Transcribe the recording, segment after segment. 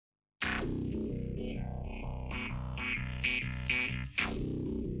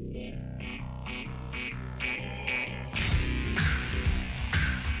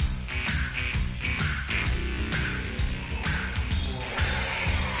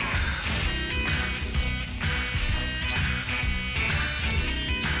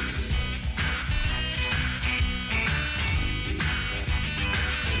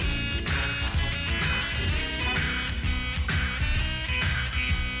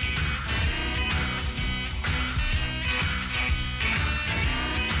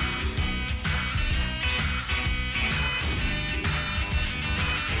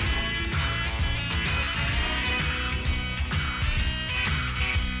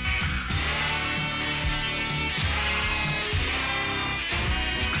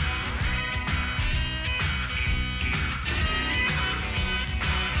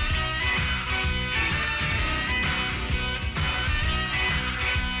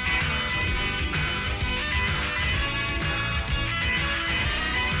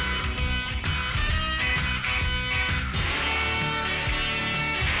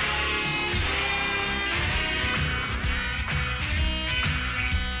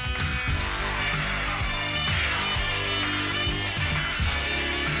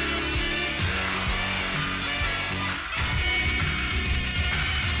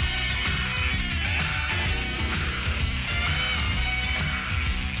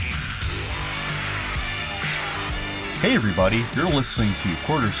Hey everybody, you're listening to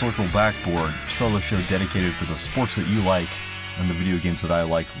Quarter Circle Backboard, solo show dedicated to the sports that you like and the video games that I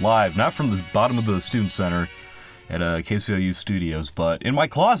like, live, not from the bottom of the student center at KCOU Studios, but in my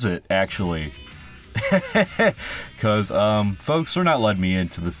closet, actually. Because, folks, they're not letting me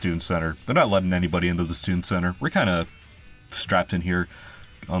into the student center. They're not letting anybody into the student center. We're kind of strapped in here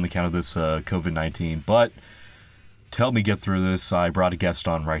on the count of this COVID-19, but to help me get through this, I brought a guest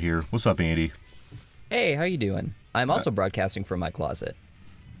on right here. What's up, Andy? Hey, how you doing? I'm also broadcasting from my closet.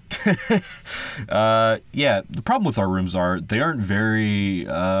 Yeah, the problem with our rooms are they aren't very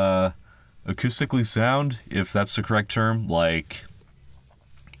acoustically sound, if that's the correct term. Like,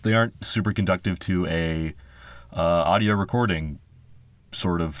 they aren't super conductive to a audio recording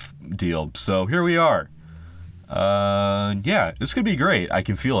sort of deal. So here we are. Yeah, this could be great. I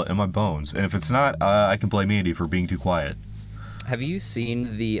can feel it in my bones. And if it's not, I can blame Andy for being too quiet. Have you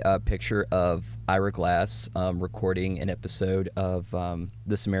seen the picture of Ira Glass recording an episode of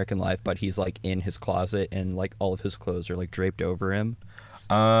This American Life, but he's like in his closet and like all of his clothes are like draped over him?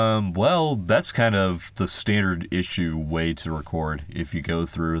 Well, that's kind of the standard issue way to record. If you go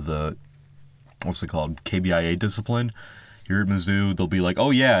through the, what's it called, KBIA discipline here at Mizzou, they'll be like, oh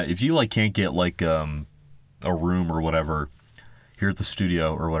yeah, if you like can't get like a room or whatever here at the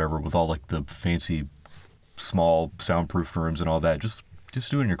studio or whatever with all like the fancy small soundproof rooms and all that, just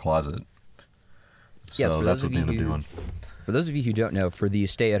do it in your closet. So yes, that's what they end up doing. For those of you who don't know, for the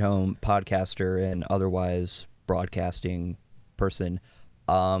stay-at-home podcaster and otherwise broadcasting person,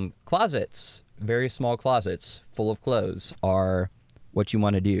 closets, very small closets full of clothes, are what you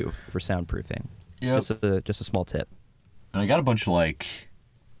want to do for soundproofing. Yeah. Just a small tip. And I got a bunch of like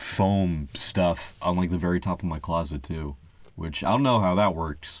foam stuff on like the very top of my closet too, which I don't know how that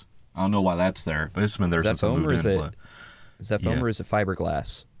works. I don't know why that's there, but it's been there since I moved in. Is that foam or is it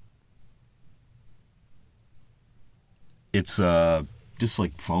fiberglass? It's just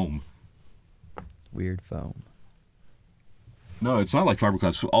like foam. Weird foam. No, it's not like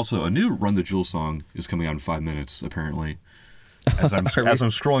fiberglass. Also, a new Run the Jewels song is coming out in 5 minutes, apparently. As I'm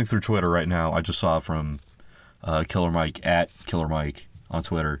scrolling through Twitter right now, I just saw from Killer Mike, at Killer Mike on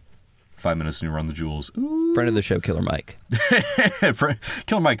Twitter. 5 minutes, new Run the Jewels. Ooh. Friend of the show, Killer Mike.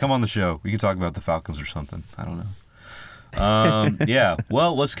 Killer Mike, come on the show. We can talk about the Falcons or something. I don't know. Yeah,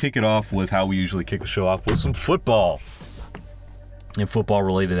 well, let's kick it off with how we usually kick the show off, with some football and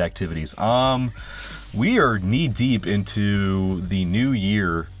football-related activities. We are knee-deep into the new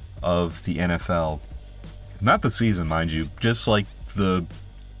year of the NFL. Not the season, mind you, just like the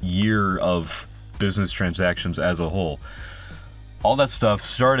year of business transactions as a whole. All that stuff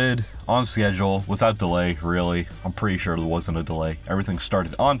started on schedule, without delay, really. I'm pretty sure there wasn't a delay. Everything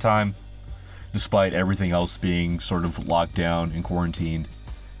started on time, despite everything else being sort of locked down and quarantined,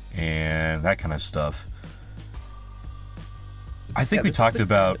 and that kind of stuff. I think we talked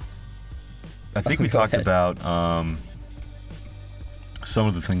about some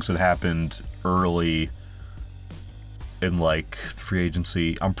of the things that happened early in like free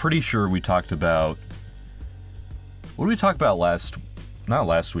agency. I'm pretty sure we talked about, what did we talk about not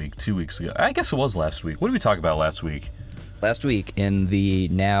last week, 2 weeks ago? I guess it was last week. What did we talk about last week? Last week in the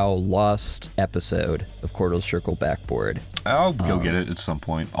now lost episode of Quarter Circle Backboard. I'll go get it at some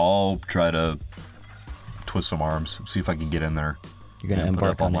point. I'll try to twist some arms, see if I can get in there. You're going to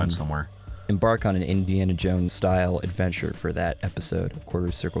embark on an Indiana Jones style adventure for that episode of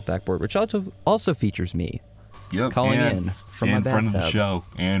Quarter Circle Backboard, which also features me. Yep, calling in from my bathtub. Friend of the show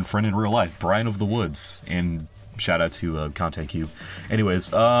and friend in real life, Brian of the Woods, and shout out to Content Q.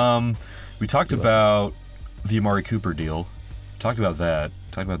 Anyways, we talked about the Amari Cooper deal. Talked about that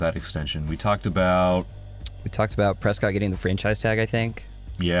extension. We talked about Prescott getting the franchise tag, I think.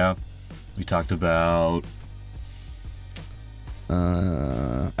 Yeah. We talked about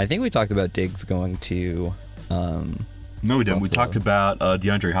I think we talked about Diggs going to No, we didn't. Buffalo. We talked about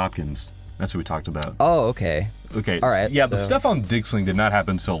DeAndre Hopkins. That's what we talked about. Oh, okay. Okay. All right. Yeah, the Stephon Diggs thing did not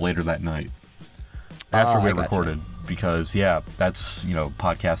happen until later that night. After we had recorded. Because, yeah, that's,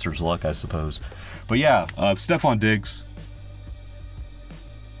 podcaster's luck, I suppose. But, yeah, Stephon Diggs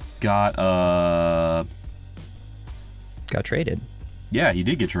got traded. Yeah, he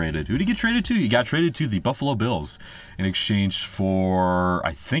did get traded. Who did he get traded to? He got traded to the Buffalo Bills in exchange for,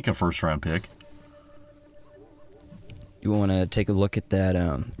 I think, a first-round pick. You want to take a look at that?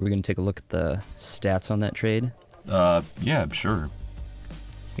 We're going to take a look at the stats on that trade? Yeah, sure.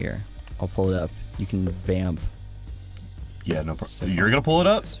 Here, I'll pull it up. You can vamp. Yeah, no problem. You're going to pull it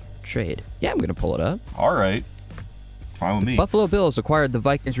up? Trade. Yeah, I'm going to pull it up. All right. Fine with me. Buffalo Bills acquired the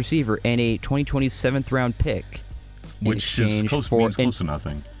Vikings receiver and a 2020 7th-round pick. Which is means close to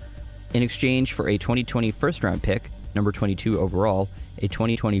nothing. In exchange for a 2020 first-round pick, number 22 overall, a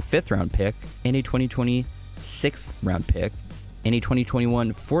 2020 5th-round pick, and a 2020 6th-round pick, and a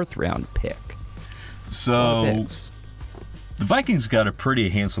 2021 4th-round pick. So the Vikings got a pretty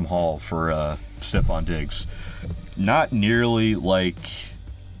handsome haul for Stefon Diggs. Not nearly like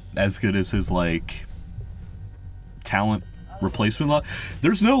as good as his like talent replacement level.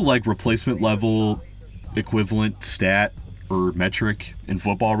 There's no like replacement level equivalent stat or metric in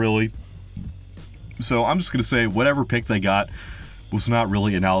football really. So I'm just gonna say whatever pick they got was not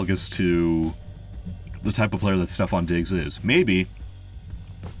really analogous to the type of player that Stefon Diggs is. Maybe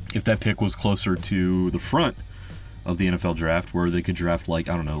if that pick was closer to the front of the NFL draft where they could draft like,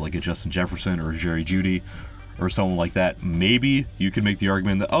 I don't know, like a Justin Jefferson or a Jerry Jeudy or someone like that, maybe you could make the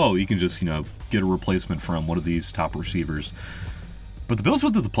argument that, oh, you can just, get a replacement from one of these top receivers. But the Bills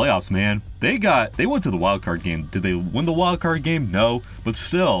went to the playoffs, man. They went to the wild card game. Did they win the wild card game? No. But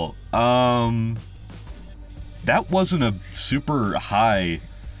still, that wasn't a super high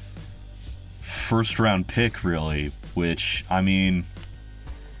first round pick, really, which, I mean,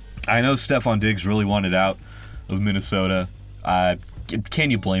 I know Stefon Diggs really wanted out of Minnesota. Can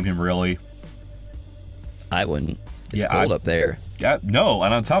you blame him, really? I wouldn't. It's cold up there. Yeah, no,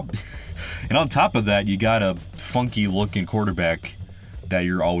 and on top of that, you got a funky looking quarterback that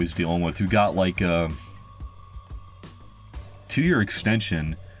you're always dealing with who got like a 2-year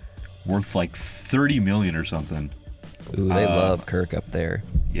extension worth like $30 million or something. Ooh, they love Kirk up there.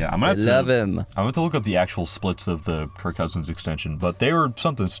 Yeah, I'm gonna love him. I'm gonna have to look up the actual splits of the Kirk Cousins extension, but they were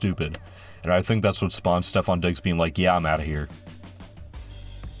something stupid, and I think that's what spawned Stefon Diggs being like, "Yeah, I'm out of here."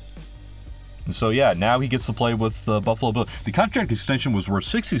 And so yeah, now he gets to play with the Buffalo Bills. The contract extension was worth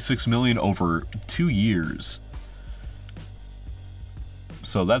 $66 million over 2 years,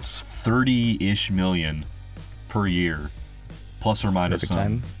 so that's $30-ish million per year, plus or minus Perfect some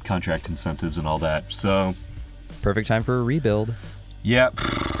time. Contract incentives and all that. So. Perfect time for a rebuild. Yeah.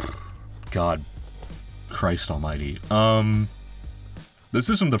 God. Christ almighty. This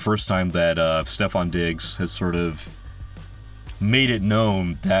isn't the first time that Stefon Diggs has sort of made it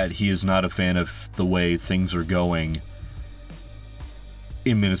known that he is not a fan of the way things are going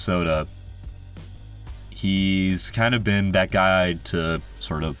in Minnesota. He's kind of been that guy to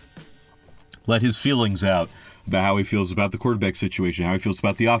sort of let his feelings out about how he feels about the quarterback situation, how he feels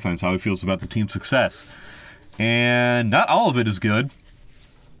about the offense, how he feels about the team's success. And not all of it is good.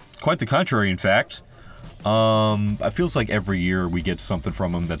 Quite the contrary, in fact. It feels like every year we get something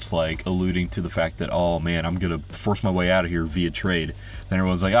from him that's like alluding to the fact that, oh man, I'm going to force my way out of here via trade. Then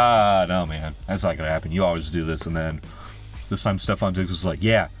everyone's like, no man, that's not going to happen. You always do this. And then this time Stefon Diggs was like,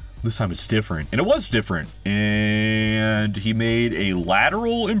 yeah, this time it's different. And it was different. And he made a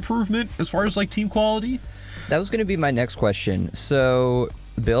lateral improvement as far as like team quality. That was going to be my next question. So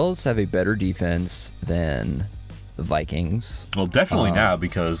the Bills have a better defense than the Vikings. Well, definitely now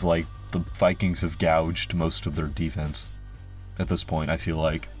because like the Vikings have gouged most of their defense at this point, I feel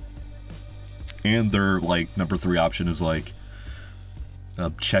like. And their like number 3 option is like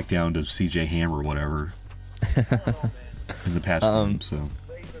a check down to CJ Ham or whatever in the past game.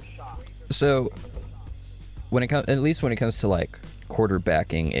 So when it comes, at least when it comes to like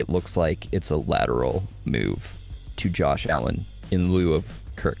quarterbacking, it looks like it's a lateral move to Josh Allen in lieu of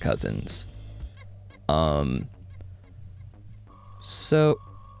Kirk Cousins. So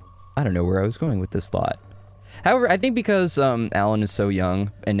I don't know where I was going with this thought. However, I think because Allen is so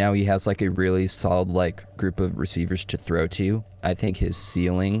young and now he has like a really solid like group of receivers to throw to, I think his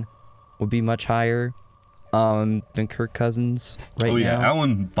ceiling would be much higher than Kirk Cousins right now. Oh yeah,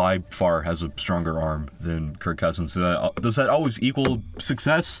 Allen by far has a stronger arm than Kirk Cousins. Does that always equal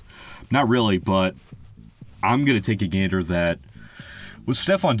success? Not really, but I'm going to take a gander that with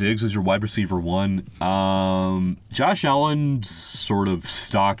Stefon Diggs as your wide receiver 1, Josh Allen's sort of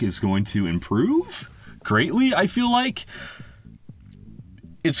stock is going to improve greatly, I feel like.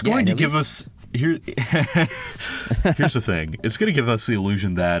 It's going to give us... Here's the thing. It's going to give us the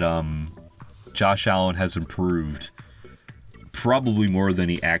illusion that Josh Allen has improved probably more than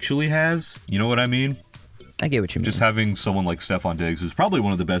he actually has. You know what I mean? I get what you mean. Just having someone like Stefon Diggs is probably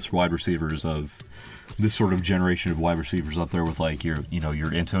one of the best wide receivers of this sort of generation of wide receivers up there with like your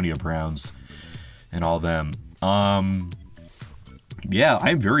Antonio Browns and all them. Yeah,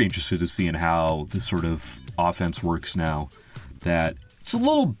 I'm very interested to see in how this sort of offense works now. That it's a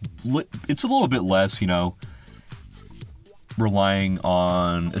little bit less, relying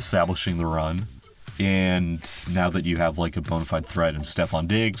on establishing the run. And now that you have like a bona fide threat in Stefon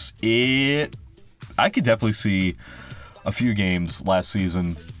Diggs, I could definitely see a few games last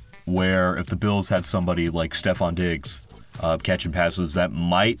season where if the Bills had somebody like Stefon Diggs catching passes, that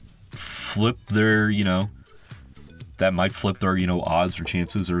might flip their, that might flip their, odds or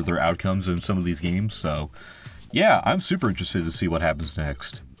chances or their outcomes in some of these games. So, yeah, I'm super interested to see what happens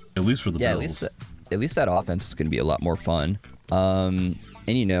next, at least for the Bills. At least that offense is going to be a lot more fun. And,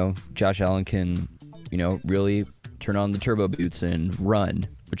 Josh Allen can, really turn on the turbo boots and run,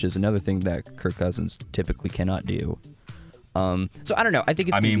 which is another thing that Kirk Cousins typically cannot do. So I don't know. I think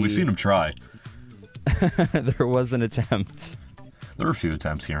we've seen him try. There was an attempt. There were a few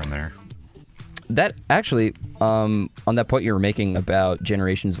attempts here and there. That actually, on that point you were making about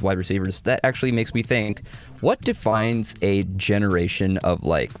generations of wide receivers, that actually makes me think, what defines a generation of,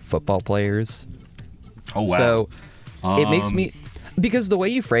 football players? Oh, wow. So it makes me... Because the way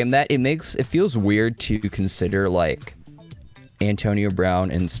you frame that, it feels weird to consider, Antonio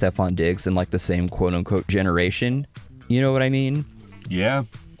Brown and Stephon Diggs in, the same quote-unquote generation. You know what I mean? Yeah.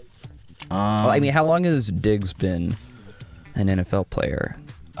 Well, how long has Diggs been an NFL player?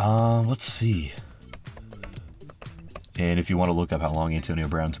 Let's see. And if you want to look up how long Antonio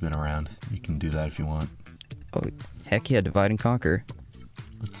Brown's been around, you can do that if you want. Oh, heck yeah, divide and conquer.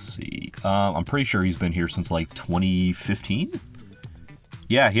 Let's see. I'm pretty sure he's been here since 2015.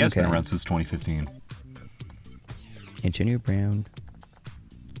 Yeah, he has been around since 2015. Antonio Brown,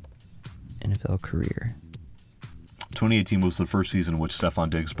 NFL career. 2018 was the first season in which Stephon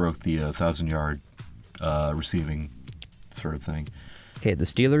Diggs broke the 1,000-yard receiving sort of thing. Okay, the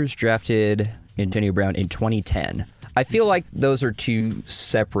Steelers drafted Antonio Brown in 2010. I feel like those are two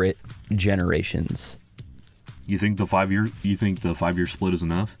separate generations. You think the 5-year split is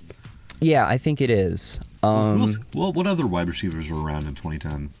enough? Yeah, I think it is. Well, what other wide receivers were around in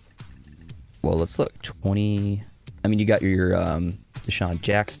 2010? Well, let's look. You got your Deshaun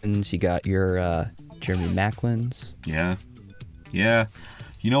Jacksons. You got your Jeremy Maclins. Yeah.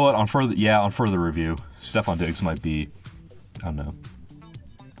 You know what? On further review, Stephon Diggs might be, I don't know,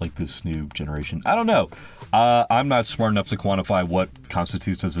 this new generation. I don't know. I'm not smart enough to quantify what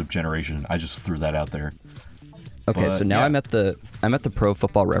constitutes as a generation. I just threw that out there. Okay, so now I'm at the Pro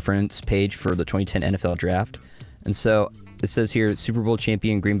Football Reference page for the 2010 NFL Draft, and so it says here Super Bowl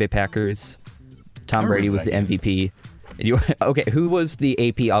champion Green Bay Packers. Tom Brady was the MVP. Okay, who was the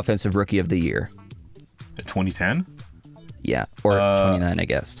AP Offensive Rookie of the Year? 2010? Yeah, or 29, I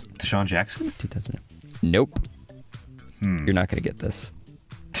guess. Deshaun Jackson? 2000. Nope. You're not gonna get this.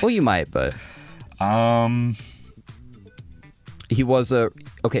 Well, you might, but he was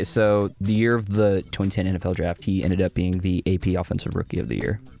okay. So the year of the 2010 NFL Draft, he ended up being the AP Offensive Rookie of the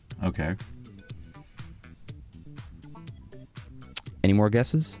Year. Okay. Any more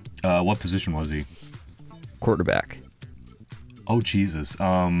guesses? What position was he? Quarterback. Oh Jesus.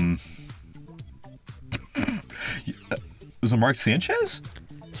 Was it Mark Sanchez?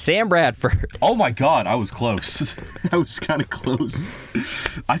 Sam Bradford. Oh my God, I was close. I was kind of close.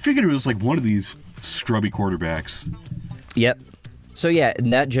 I figured it was one of these scrubby quarterbacks. Yep. So yeah,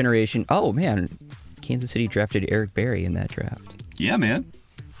 in that generation, oh man, Kansas City drafted Eric Berry in that draft. Yeah, man.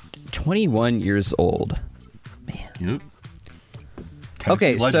 21 years old. Man. Yep.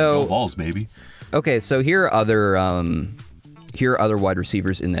 Okay, legend, so go Vols, baby. Okay, so here are other wide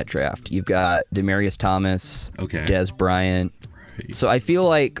receivers in that draft. You've got Demaryius Thomas, Dez Bryant. Right. So I feel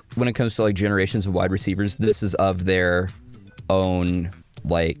like when it comes to generations of wide receivers, this is of their own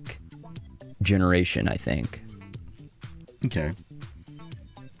generation, I think. Okay.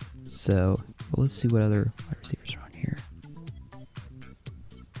 So let's see what other wide receivers are on here.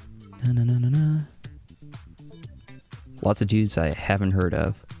 Lots of dudes I haven't heard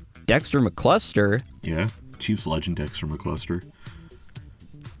of. Dexter McCluster. Yeah, Chiefs legend Dexter McCluster.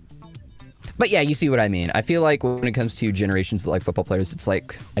 But yeah, you see what I mean. I feel like when it comes to generations of football players, it's I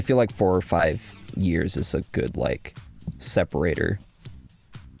feel like 4 or 5 years is a good separator.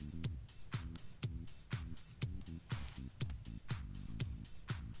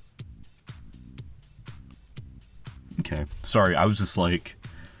 Okay. Sorry, I was just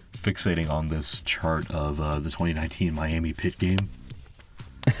fixating on this chart of the 2019 Miami Pitt game.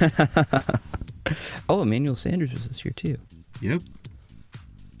 Oh, Emmanuel Sanders was this year too. Yep.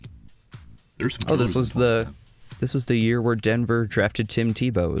 There's some. Oh, this was the year where Denver drafted Tim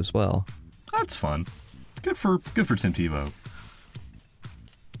Tebow as well. That's fun. Good for Tim Tebow.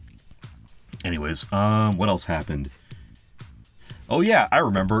 Anyways, what else happened? Oh yeah, I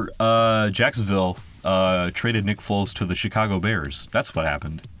remember. Jacksonville traded Nick Foles to the Chicago Bears. That's what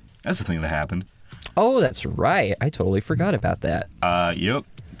happened. That's the thing that happened. Oh, that's right. I totally forgot about that. Yep.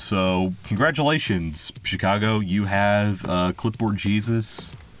 So, congratulations, Chicago. You have Clipboard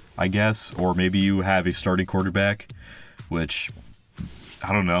Jesus, I guess, or maybe you have a starting quarterback, which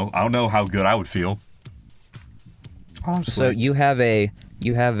I don't know. I don't know how good I would feel. Honestly. So you have a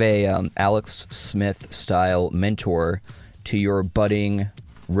You have a Alex Smith style mentor to your budding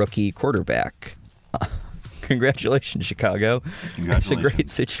rookie quarterback. Congratulations, Chicago. That's a great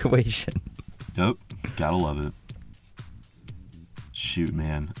situation. Yep, gotta love it. Shoot,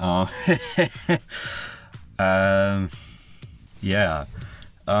 man. Yeah.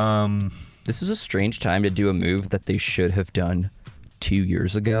 This is a strange time to do a move that they should have done 2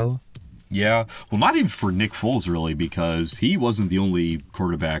 years ago. Yeah. Well, not even for Nick Foles, really, because he wasn't the only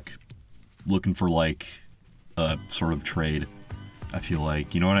quarterback looking for, like, a sort of trade, I feel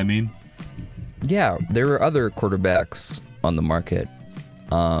like. You know what I mean? Yeah, there were other quarterbacks on the market.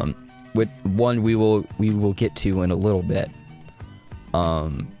 With one we will get to in a little bit.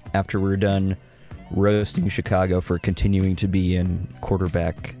 After we're done roasting Chicago for continuing to be in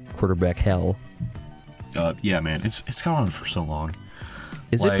quarterback hell. Yeah, man, it's gone on for so long.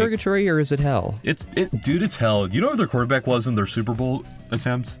 Is it purgatory or is it hell? Dude, it's hell. You know who their quarterback was in their Super Bowl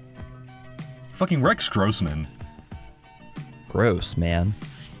attempt? Fucking Rex Grossman. Gross, man.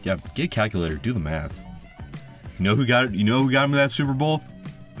 Yeah, get a calculator, do the math. You know who got him in that Super Bowl?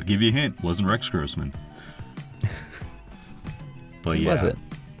 I'll give you a hint. It wasn't Rex Grossman. But Who yeah. was it?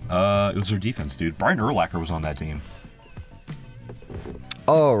 It was their defense, dude. Brian Urlacher was on that team.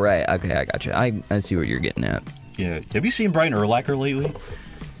 Oh, right. Okay, I gotcha. I see what you're getting at. Yeah. Have you seen Brian Urlacher lately?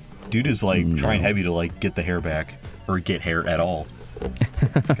 Dude is like trying heavy to like get the hair back or get hair at all.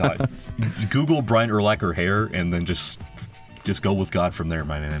 God. Google Brian Urlacher hair and then just go with God from there,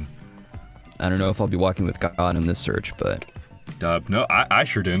 my man. I don't know if I'll be walking with God in this search, but No, I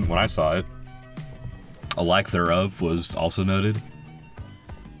sure didn't when I saw it. A lack thereof was also noted.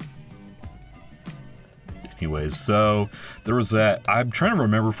 Anyways, so there was that. I'm trying to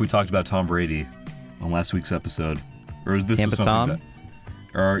remember if we talked about Tom Brady on last week's episode, or is this Tampa something Tom?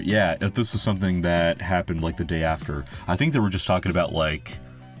 if this was something that happened like the day after. I think they were just talking about like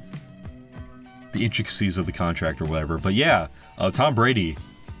the intricacies of the contract or whatever. But yeah, Tom Brady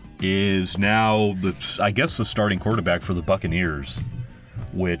is now the starting quarterback for the Buccaneers,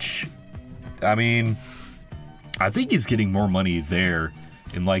 which, I mean, I think he's getting more money there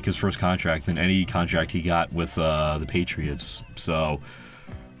in like his first contract than any contract he got with the Patriots. So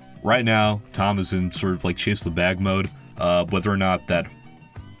right now, Tom is in sort of like chase the bag mode. Whether or not that,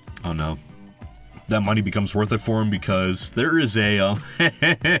 I don't know, that money becomes worth it for him, because there is a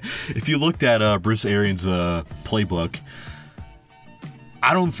if you looked at Bruce Arians' playbook,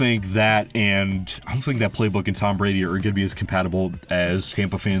 I don't think that playbook and Tom Brady are going to be as compatible as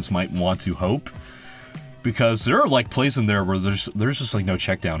Tampa fans might want to hope, because there are like plays in there where there's just like no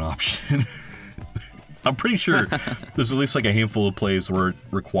check down option. I'm pretty sure there's at least like a handful of plays where it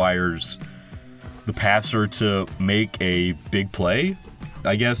requires the passer to make a big play,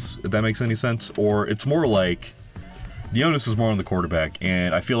 I guess, if that makes any sense. Or it's more like the onus is more on the quarterback.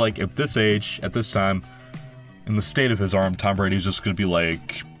 And I feel like at this age, at this time, in the state of his arm, Tom Brady's just going to be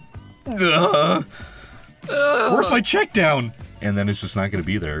like, where's my check down? And then it's just not going to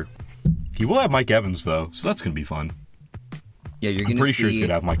be there. He will have Mike Evans, though, so that's going to be fun. Yeah, I'm pretty sure he's going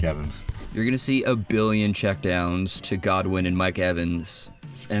to have Mike Evans. You're going to see a billion checkdowns to Godwin and Mike Evans,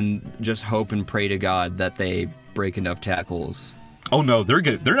 and just hope and pray to God that they break enough tackles. Oh, no, they're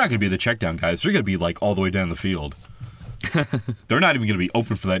not going to be the check down guys. They're going to be, like, all the way down the field. They're not even going to be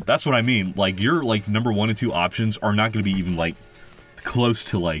open for that. That's what I mean. Like, your, like, number 1 and 2 options are not going to be even, like, close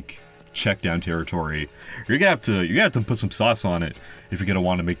to, like, check down territory. You're going to have to put some sauce on it if you're going to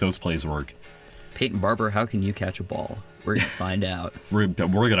want to make those plays work. Peyton Barber, how can you catch a ball? We're going to find out. We're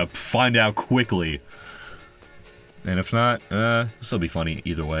going to find out quickly. And if not, this will be funny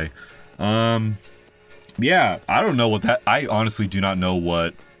either way. Yeah, I don't know what that... I honestly do not know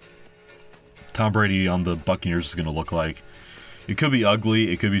what Tom Brady on the Buccaneers is going to look like. It could be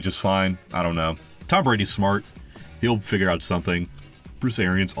ugly. It could be just fine. I don't know. Tom Brady's smart. He'll figure out something. Bruce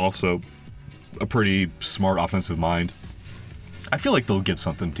Arians also a pretty smart offensive mind. I feel like they'll get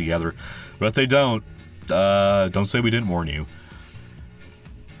something together. But if they don't say we didn't warn you.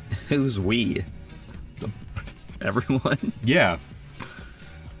 Who's we? Everyone? Yeah.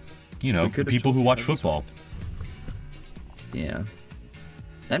 You know, people who watch football. Yeah.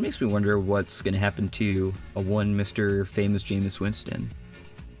 That makes me wonder what's going to happen to a one Mr. Famous Jameis Winston.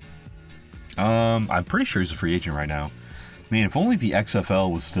 I'm pretty sure he's a free agent right now. Man, if only the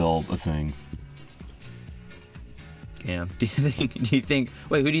XFL was still a thing. Yeah. Wait,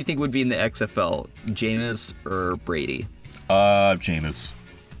 who do you think would be in the XFL? Jameis or Brady? Jameis.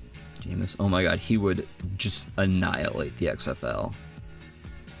 Jameis. Oh my God, he would just annihilate the XFL.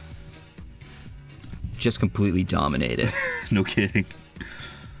 Just completely dominate it. No kidding.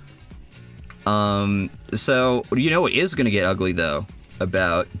 So, you know what is going to get ugly, though?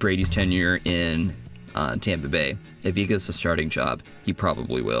 about Brady's tenure in Tampa Bay. If he gets a starting job, he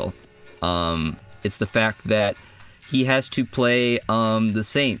probably will. It's the fact that he has to play the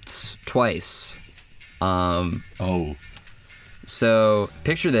Saints twice. So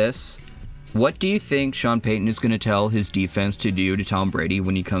picture this. What do you think Sean Payton is going to tell his defense to do to Tom Brady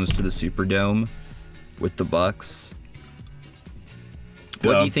when he comes to the Superdome with the Bucs?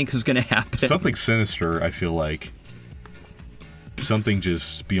 What do you think is going to happen? Something sinister, I feel like. Something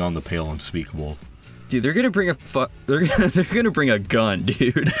just beyond the pale unspeakable. Dude, they're gonna bring they're gonna bring a gun,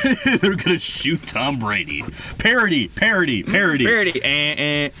 dude. They're gonna shoot Tom Brady. Parody.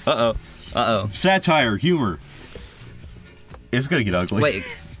 Uh-oh. Satire, humor. It's gonna get ugly. Wait,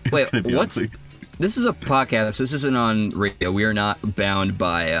 what's... Ugly. This is a podcast. This isn't on radio. We are not bound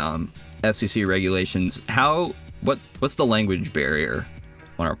by FCC regulations. What's the language barrier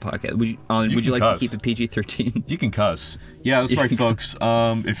on our podcast? Would you like cuss. to keep it PG-13? You can cuss. Yeah, that's right, folks.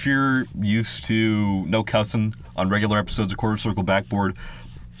 If you're used to no cussing on regular episodes of Quarter Circle Backboard,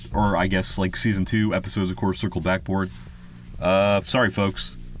 or I guess like season 2 episodes of Quarter Circle Backboard, sorry,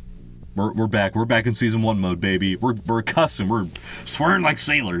 folks. We're back. We're back in season 1 mode, baby. We're cussing. We're swearing like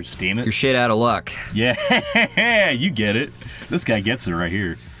sailors. Damn it. You're shit out of luck. Yeah, you get it. This guy gets it right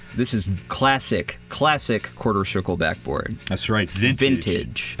here. This is classic Quarter Circle Backboard. That's right,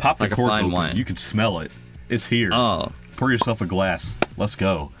 vintage. Pop the like cork a fine open. wine. You can smell it. It's here. Oh. Pour yourself a glass. Let's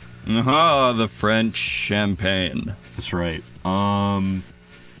go. The French champagne. That's right. You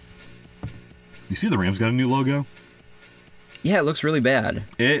see the Rams got a new logo? Yeah, it looks really bad.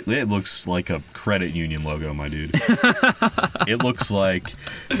 It looks like a credit union logo, my dude. It looks like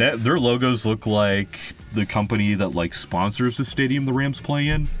that. Their logos look like the company that like sponsors the stadium the Rams play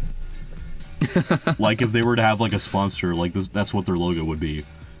in. Like if they were to have like a sponsor, like this, that's what their logo would be.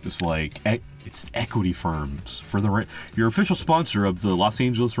 Just like it's equity firms for your official sponsor of the Los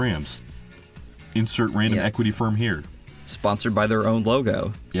Angeles Rams. Insert random equity firm here. Sponsored by their own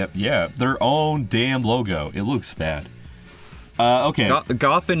logo. Yep, yeah, their own damn logo. It looks bad. Okay.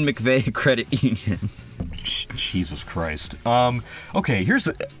 Goff and McVay Credit Union. Jesus Christ. Okay,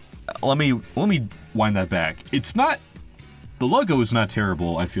 let me wind that back. It's not, the logo is not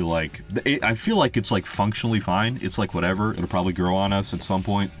terrible, I feel like. I feel like it's like functionally fine. It's like whatever. It'll probably grow on us at some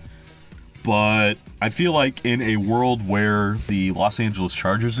point. But I feel like in a world where the Los Angeles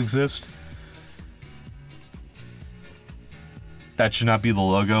Chargers exist, that should not be the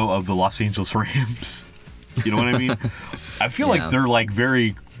logo of the Los Angeles Rams. You know what I mean? I feel like they're like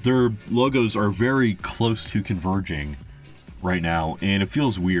their logos are very close to converging right now, and it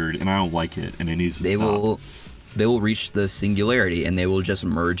feels weird, and I don't like it, and it needs to stop. They will reach the singularity, and they will just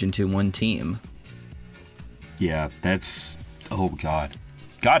merge into one team. Yeah, that's, oh God.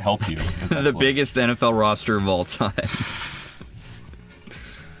 God help you. The biggest NFL roster of all time.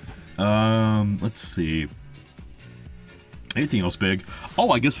 Let's see. Anything else big?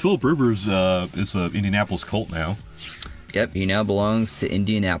 Oh, I guess Phillip Rivers is an Indianapolis Colt now. Yep, he now belongs to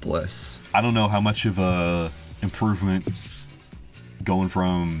Indianapolis. I don't know how much of a improvement going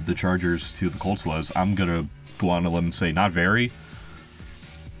from the Chargers to the Colts was. I'm gonna go on a limb and say not very.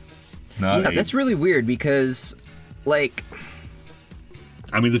 That's really weird because, like,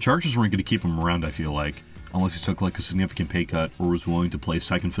 I mean, the Chargers weren't gonna keep him around. I feel like unless he took like a significant pay cut or was willing to play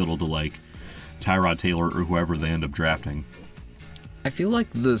second fiddle to like Tyrod Taylor or whoever they end up drafting. I feel like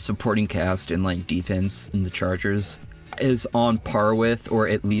the supporting cast and like defense in the Chargers is on par with, or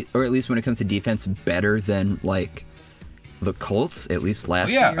at least when it comes to defense, better than like the Colts, at least last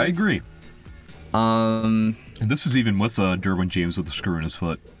year. Yeah, I agree. And this is even with Derwin James with a screw in his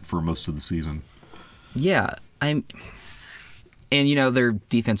foot for most of the season. Yeah, and you know their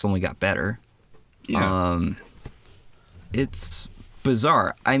defense only got better. Yeah. It's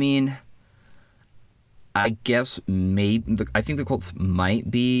bizarre. I mean, I guess I think the Colts might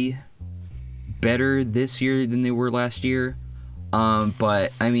be better this year than they were last year.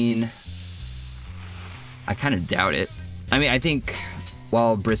 But I mean, I kind of doubt it. I mean, I think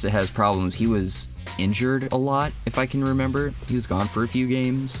while Brissett has problems, he was injured a lot, if I can remember. He was gone for a few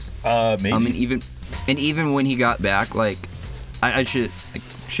games. Maybe. And even when he got back, like, I should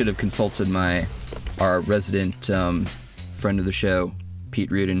have consulted our resident friend of the show,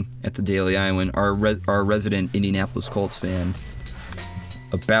 Pete Rudin at the Daily Iowan, our resident Indianapolis Colts fan,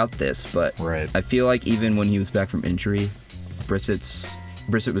 about this. But right. I feel like even when he was back from injury,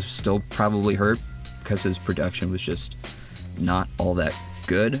 Brissett was still probably hurt because his production was just not all that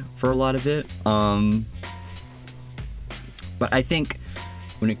good for a lot of it. But I think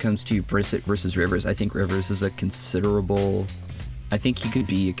when it comes to Brissett versus Rivers, I think Rivers is I think he could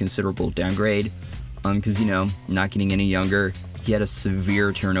be a considerable downgrade. Because, you know, not getting any younger. He had a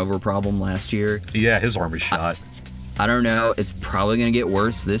severe turnover problem last year. Yeah, his arm is shot. I don't know. It's probably going to get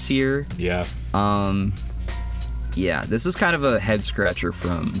worse this year. Yeah. Yeah, this is kind of a head scratcher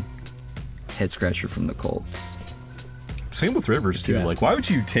from the Colts. Same with Rivers, too. Like, why would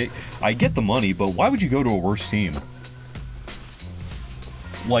you take... I get the money, but why would you go to a worse team?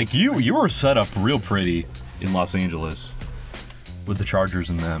 Like, you were set up real pretty in Los Angeles with the Chargers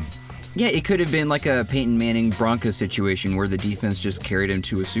and them. Yeah, it could have been like a Peyton Manning Broncos situation where the defense just carried him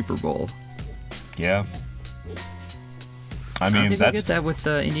to a Super Bowl. Yeah. I don't mean, think we'll get that with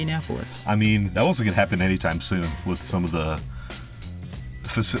Indianapolis. I mean, that wasn't going to happen anytime soon with some of the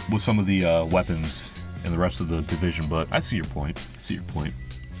weapons and the rest of the division, but I see your point.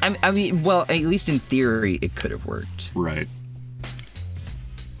 I mean, well, at least in theory, it could have worked. Right.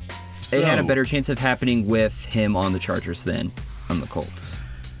 It had a better chance of happening with him on the Chargers than on the Colts.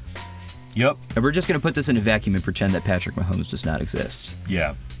 Yep. And we're just going to put this in a vacuum and pretend that Patrick Mahomes does not exist.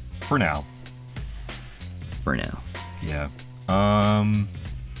 Yeah. For now. Yeah.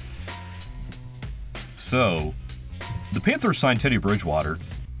 So, the Panthers signed Teddy Bridgewater.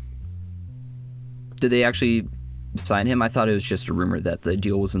 Did they actually sign him? I thought it was just a rumor that the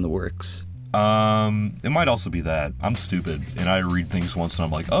deal was in the works. It might also be that. I'm stupid, and I read things once, and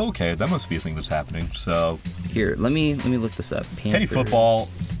I'm like, oh, okay, that must be a thing that's happening. So here, let me look this up. Panthers. Teddy football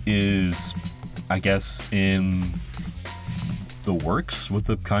is, I guess, in the works with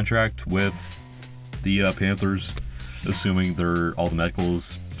the contract with the Panthers, assuming all the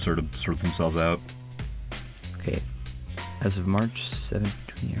medicals sort themselves out. Okay, as of March 7,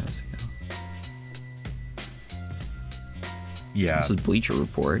 20 hours ago. Yeah. This is Bleacher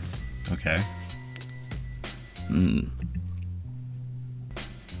Report. Okay. No,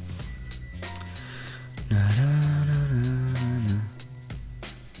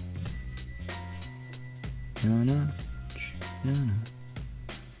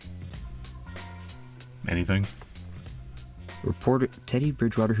 Anything? Teddy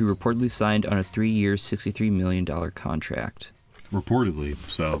Bridgewater, who reportedly signed on a 3-year, $63 million contract. Reportedly.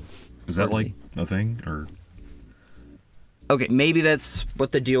 So, is that like a thing, or? Okay, maybe that's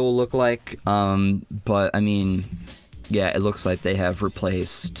what the deal will look like. But I mean, yeah, it looks like they have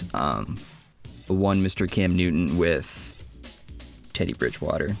replaced one Mr. Cam Newton with Teddy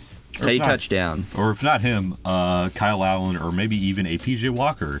Bridgewater. Teddy touchdown. Or if not him, Kyle Allen, or maybe even a PJ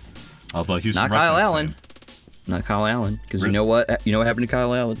Walker of Houston. Not Kyle Allen. Not Kyle Allen, because you know what? You know what happened to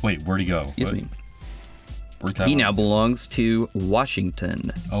Kyle Allen? Wait, where'd he go? Excuse me. He now belongs to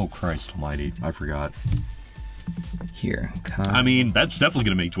Washington. Oh, Christ almighty. I forgot. Here. I mean, that's definitely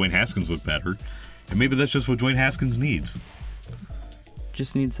going to make Dwayne Haskins look better. And maybe that's just what Dwayne Haskins needs.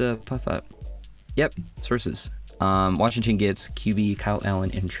 Just needs a puff up. Yep. Sources. Washington gets QB Kyle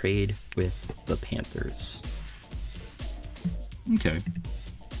Allen in trade with the Panthers. Okay.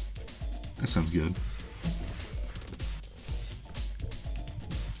 That sounds good.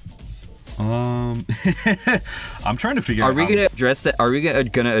 I'm trying to figure out. Are we gonna address that? Are we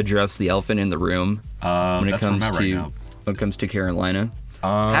gonna address the elephant in the room when it comes to Carolina?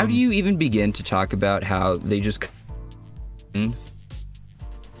 How do you even begin to talk about how they just?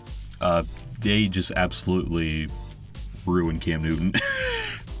 They just absolutely ruined Cam Newton.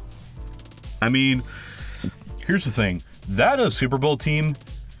 I mean, here's the thing: that Super Bowl team.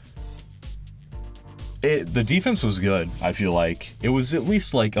 The defense was good, I feel like. It was at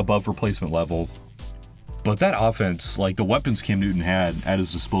least, like, above replacement level. But that offense, like, the weapons Cam Newton had at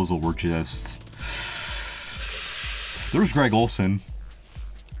his disposal were just... There was Greg Olsen.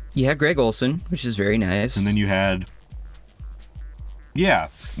 You had Greg Olsen, which is very nice. And then you had... Yeah.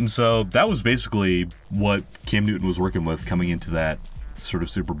 And so that was basically what Cam Newton was working with coming into that sort of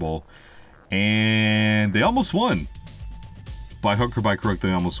Super Bowl. And they almost won. By hook or by crook,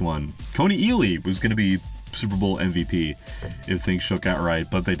 they almost won. Coney Ely was going to be Super Bowl MVP if things shook out right,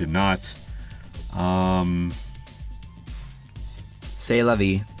 but they did not. C'est la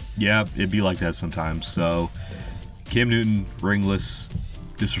vie. Yeah, it'd be like that sometimes. So, Cam Newton, ringless,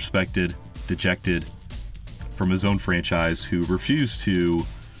 disrespected, dejected from his own franchise, who refused to,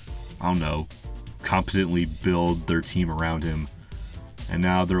 I don't know, competently build their team around him. And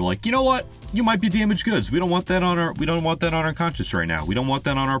now they're like, you know what? You might be damaged goods. We don't want that on our conscience right now. We don't want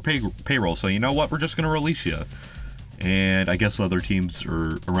that on our payroll. So you know what? We're just going to release you. And I guess other teams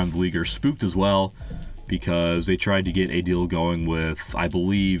around the league are spooked as well because they tried to get a deal going with, I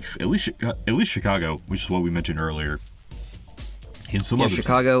believe, at least Chicago, which is what we mentioned earlier. And some other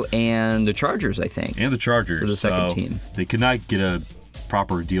Chicago teams. And the Chargers, I think. And the Chargers. For the second team. They could not get a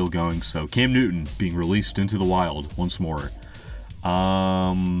proper deal going. So Cam Newton being released into the wild once more.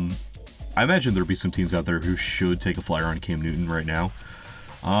 I imagine there'd be some teams out there who should take a flyer on Cam Newton right now.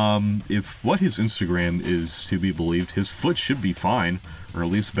 If what his Instagram is to be believed, his foot should be fine, or at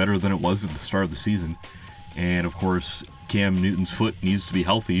least better than it was at the start of the season. And of course, Cam Newton's foot needs to be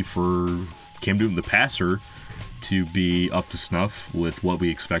healthy for Cam Newton, the passer, to be up to snuff with what we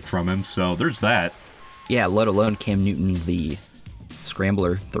expect from him. So there's that. Yeah, let alone Cam Newton, the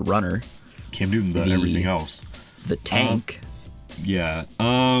scrambler, the runner. Cam Newton, the everything else. The tank. Yeah.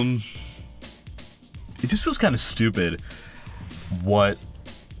 It just feels kind of stupid what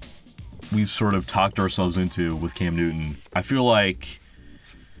we've sort of talked ourselves into with Cam Newton. I feel like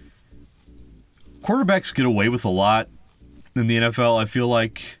quarterbacks get away with a lot in the NFL. I feel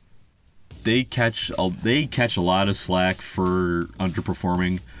like they catch a lot of slack for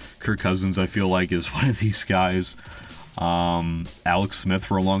underperforming. Kirk Cousins, I feel like, is one of these guys. Alex Smith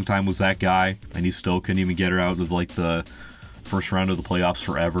for a long time was that guy, and he still couldn't even get her out of like the first round of the playoffs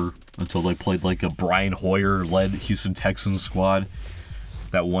forever until they played like a Brian Hoyer-led Houston Texans squad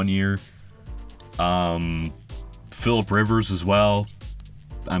that one year. Phillip Rivers as well.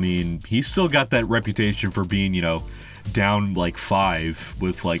 I mean, he still got that reputation for being, down like 5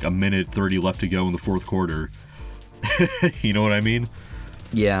 with like a minute 30 left to go in the fourth quarter. You know what I mean?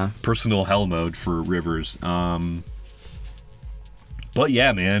 Yeah. Personal hell mode for Rivers. But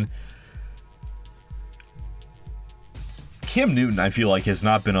yeah, man. Cam Newton, I feel like, has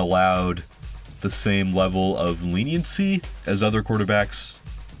not been allowed the same level of leniency as other quarterbacks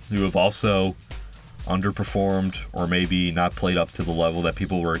who have also underperformed or maybe not played up to the level that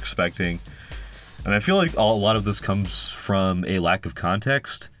people were expecting. And I feel like a lot of this comes from a lack of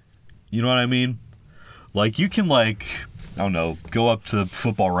context. You know what I mean? Like, you can, I don't know, go up to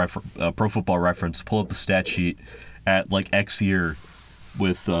Pro Football Reference, pull up the stat sheet at, X year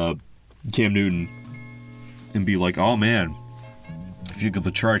with Cam Newton and be like, oh, man, if you look at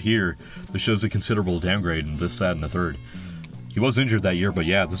the chart here, this shows a considerable downgrade in this, that, and the third. He was injured that year, but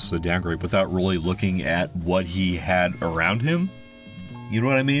yeah, this is a downgrade without really looking at what he had around him. You know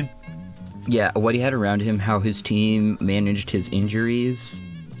what I mean? Yeah, what he had around him, how his team managed his injuries.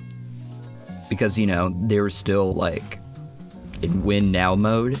 Because, they were still, in win-now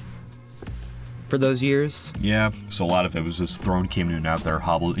mode for those years. Yeah, so a lot of it was just throwing Cam Newton out there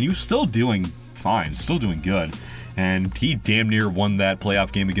hobbled. He was still doing fine, still doing good. And he damn near won that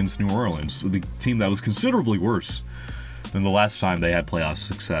playoff game against New Orleans, with a team that was considerably worse than the last time they had playoff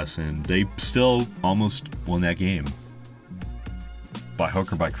success. And they still almost won that game. By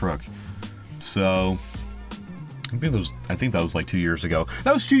hook or by crook. So, I think that was 2 years ago.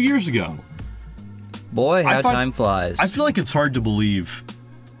 That was 2 years ago! Boy, how time flies. I feel like it's hard to believe,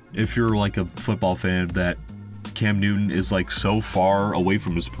 if you're a football fan, that Cam Newton is so far away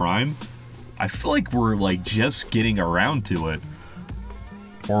from his prime. I feel like we're just getting around to it.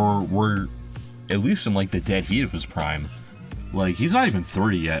 Or we're at least in the dead heat of his prime. He's not even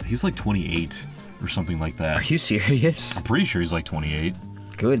 30 yet. He's 28 or something like that. Are you serious? I'm pretty sure he's 28.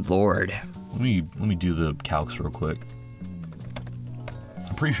 Good lord. Let me do the calcs real quick.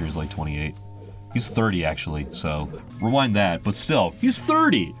 I'm pretty sure he's 28. He's 30 actually, so rewind that, but still, he's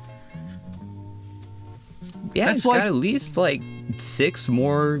 30. Yeah, that's he's got at least 6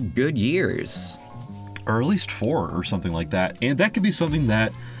 more good years. Or at least 4 or something like that. And that could be something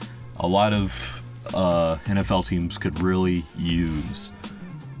that a lot of NFL teams could really use.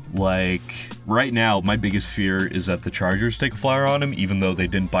 Right now, my biggest fear is that the Chargers take a flyer on him, even though they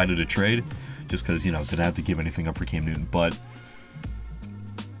didn't bite at a trade, just because, didn't have to give anything up for Cam Newton. But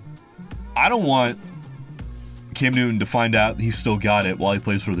I don't want Cam Newton to find out he's still got it while he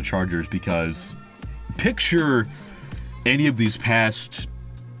plays for the Chargers, because picture any of these Chargers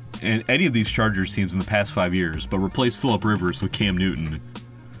teams in the past 5 years, but replace Phillip Rivers with Cam Newton.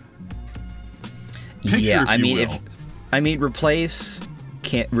 Picture, replace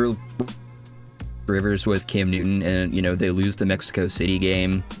Rivers with Cam Newton, and they lose the Mexico City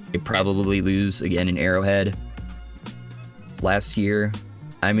game. They probably lose again in Arrowhead last year.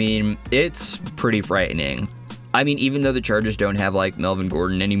 It's pretty frightening. Even though the Chargers don't have Melvin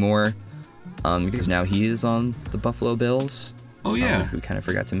Gordon anymore, because now he is on the Buffalo Bills. Oh yeah, we kind of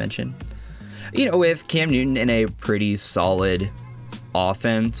forgot to mention. With Cam Newton in a pretty solid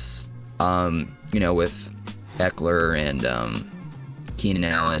offense, with Eckler and Keenan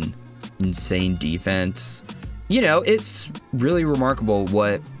Allen, insane defense. It's really remarkable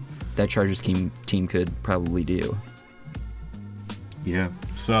what that Chargers team could probably do. Yeah,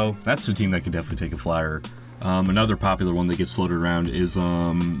 so that's the team that could definitely take a flyer. Another popular one that gets floated around is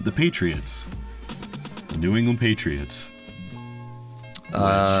the Patriots. The New England Patriots. Which,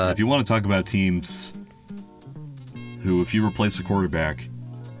 if you want to talk about teams who, if you replace the quarterback,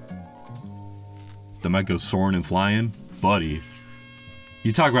 that might go soaring and flying, buddy.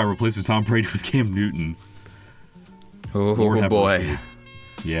 You talk about replacing Tom Brady with Cam Newton. Oh, boy.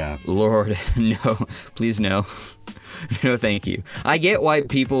 Yeah. Lord, no. Please, no. No, thank you. I get why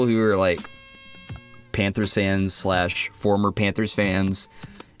people who are like Panthers fans / former Panthers fans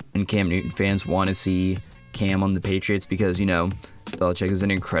and Cam Newton fans want to see Cam on the Patriots because, Belichick is an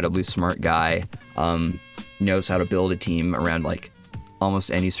incredibly smart guy, knows how to build a team around like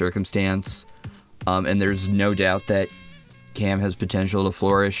almost any circumstance, and there's no doubt that Cam has potential to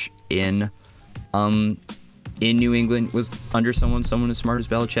flourish in New England was under someone as smart as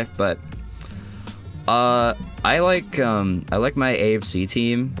Belichick. But I like my AFC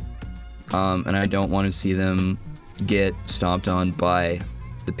team, and I don't want to see them get stomped on by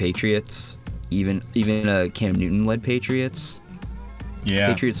the Patriots, even a Cam Newton led Patriots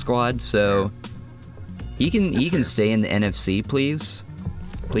squad. So he can stay in the NFC, please.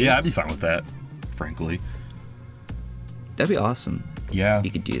 Yeah, I'd be fine with that, frankly. That'd be awesome. Yeah,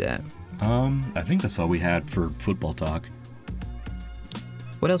 you could do that. I think that's all we had for football talk.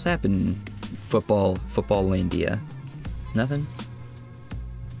 What else happened in football landia? Nothing?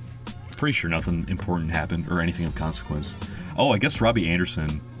 Pretty sure nothing important happened or anything of consequence. Oh, I guess Robbie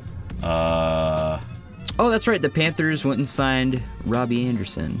Anderson. Oh, that's right. The Panthers went and signed Robbie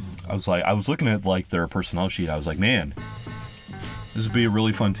Anderson. I was looking at like their personnel sheet. I was like, man, this would be a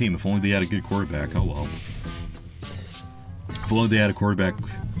really fun team if only they had a good quarterback. Oh well. If only they had a quarterback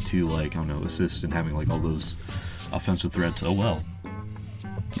to like, I don't know, assist in having like all those offensive threats. Oh well.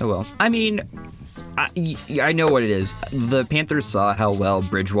 Oh well. I mean, I know what it is. The Panthers saw how well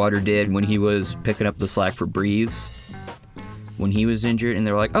Bridgewater did when he was picking up the slack for Breeze when he was injured, and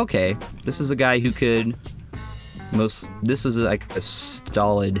they were like, okay, this is a guy who could this is like a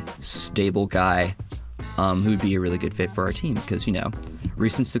solid, stable guy who'd be a really good fit for our team because,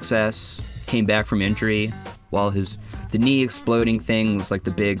 recent success, came back from injury while the knee exploding thing was like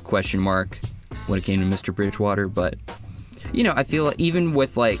the big question mark when it came to Mr. Bridgewater. But, I feel like even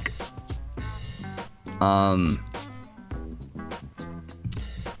with like,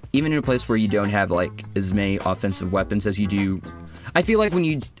 even in a place where you don't have like as many offensive weapons as you do, I feel like when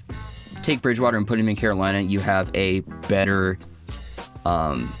you take Bridgewater and put him in Carolina, you have better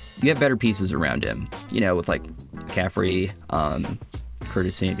pieces around him, with like McCaffrey,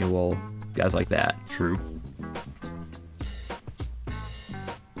 Curtis Samuel, guys like that. True.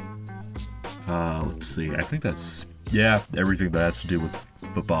 Let's see. I think that's everything that has to do with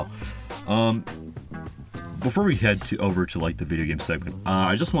football. Before we head over to like the video game segment,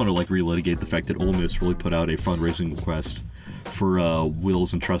 I just want to like relitigate the fact that Ole Miss really put out a fundraising request for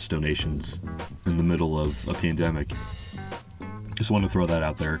wills and trust donations in the middle of a pandemic. Just want to throw that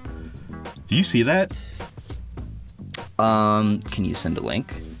out there. Do you see that? Can you send a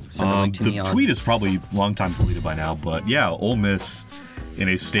link? Send a link to me on... The tweet is probably long time deleted by now, but yeah, Ole Miss in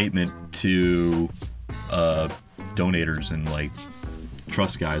a statement to donators and like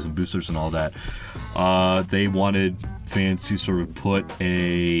trust guys and boosters and all that, they wanted fans to sort of put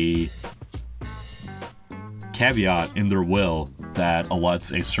a caveat in their will that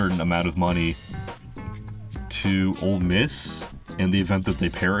allots a certain amount of money to Ole Miss in the event that they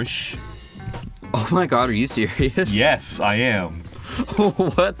perish. Oh my god, are you serious? Yes, I am.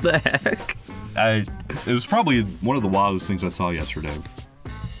 What the heck? It was probably one of the wildest things I saw yesterday.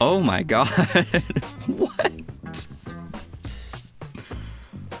 Oh my god. What?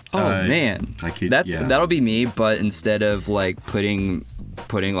 Oh man. That'll be me, but instead of like putting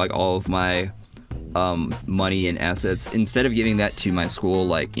like all of my money and assets, instead of giving that to my school,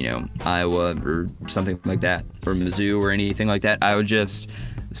 like, Iowa or something like that, or Mizzou or anything like that, I would just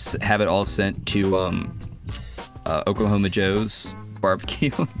have it all sent to Oklahoma Joe's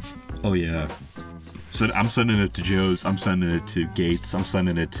barbecue. Oh yeah. So I'm sending it to Joe's, I'm sending it to Gates, I'm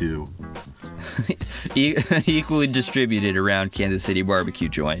sending it to equally distributed around Kansas City barbecue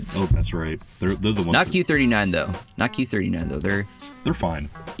joints. Oh, that's right. They're the ones. Not Q39 though. Not Q39 though. They're fine.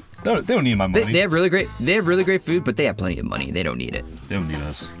 They don't need my money. They have really great food, but they have plenty of money. They don't need it. They don't need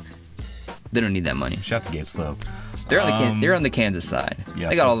us. They don't need that money. Shout to Gates though. They're on the Kansas side. Yeah,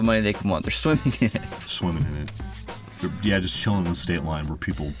 they got all the money they can want. They're swimming in it. Swimming in it. Yeah, just chilling on the state line where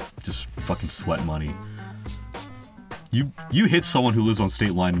people just fucking sweat money. You hit someone who lives on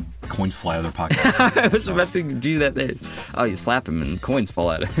state line, coins fly out of their pocket. I was about to do that. Oh, you slap them and coins fall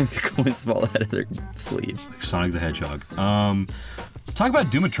out of their sleeve. Like Sonic the Hedgehog. Talk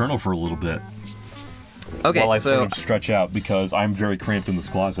about Doom Eternal for a little bit. Okay, while I sort of stretch out because I'm very cramped in this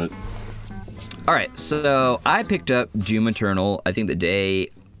closet. All right, so I picked up Doom Eternal, I think the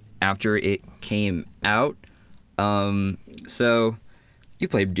day after it came out. So, You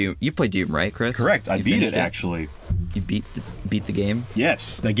played Doom. You played Doom, right, Chris? Correct. I You beat finished it, actually. You beat the game.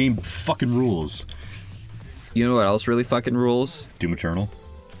 Yes, that game fucking rules. You know what else really fucking rules? Doom Eternal.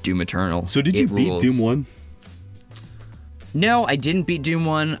 Doom Eternal. So did you It beat rules. Doom 1? No, I didn't beat Doom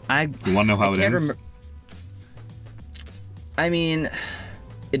 1. You want to know how it ends? I mean,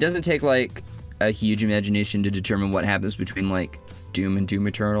 it doesn't take like a huge imagination to determine what happens between like Doom and Doom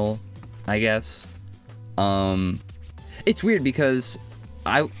Eternal, I guess. It's weird because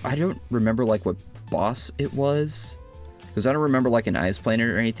I don't remember like what boss it was, because I don't remember like an Ice Planet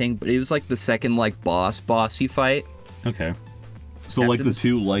or anything, but it was like the second like boss you fight. Okay. So After like the this-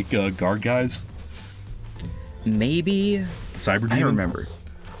 two like guard guys? Maybe. The Cyber Demon? I don't remember.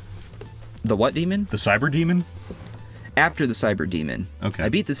 The what demon? The Cyber Demon? After the Cyber Demon. Okay. I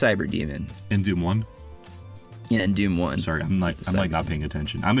beat the Cyber Demon In Doom 1? in Doom 1. Sorry, I'm like not paying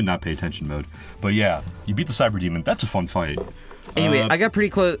attention. I'm in not pay attention mode. But yeah, you beat the Cyber Demon. That's a fun fight. Anyway, I got pretty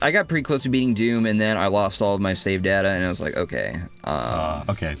close. I got pretty close to beating Doom, and then I lost all of my save data, and I was like, okay,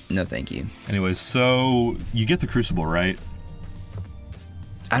 Okay. no, thank you. Anyways, so you get the Crucible, right?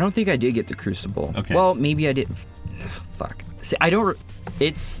 I don't think I did get the Crucible. Okay. Well, maybe I did. Fuck. See, I don't.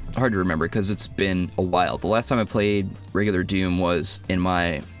 It's hard to remember because it's been a while. The last time I played regular Doom was in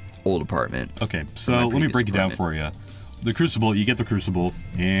my old apartment. Okay, so My let me previous break it down for you. The Crucible, you get the Crucible,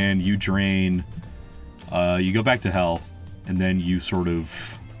 and you drain. You go back to Hell, and then you sort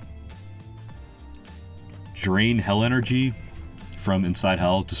of drain Hell energy from inside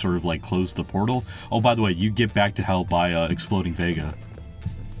Hell to sort of like close the portal. Oh, by the way, you get back to Hell by exploding Vega.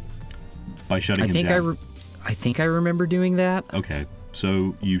 By shutting him down. I think I remember doing that. Okay,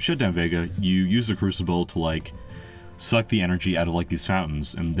 so you shut down Vega, you use the Crucible to like suck the energy out of like these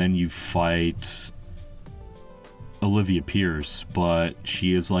fountains, and then you fight Olivia Pierce, but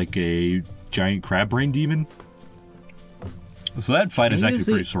she is like a giant crab brain demon. So that fight is actually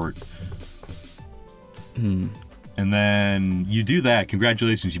pretty short. And then you do that,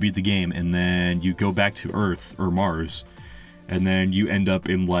 congratulations, you beat the game, and then you go back to Earth or Mars, and then you end up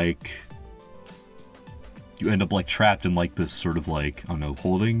in like trapped in like this sort of like, I don't know,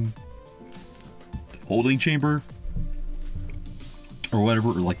 holding chamber or whatever,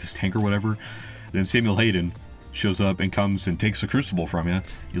 or like this tank or whatever. Then Samuel Hayden shows up and comes and takes the Crucible from you.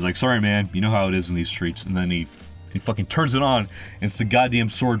 He's like, sorry man, you know how it is in these streets. And then he fucking turns it on, and it's the goddamn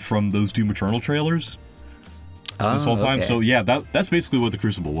sword from those Doom Eternal trailers this whole time. Okay. So yeah, that's basically what the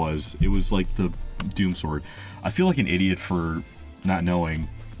Crucible was. It was like the Doom sword. I feel like an idiot for not knowing,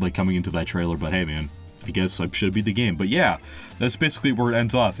 like coming into that trailer, but hey man, I guess I should beat the game. But yeah, that's basically where it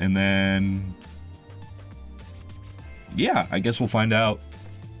ends off. And then, yeah, I guess we'll find out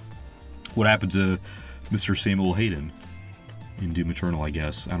what happened to Mr. Samuel Hayden in Doom Eternal, I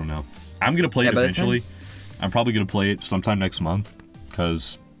guess. I don't know. I'm going to play it eventually. I'm probably going to play it sometime next month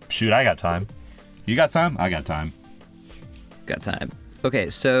because, shoot, I got time. You got time? I got time. Got time. Okay,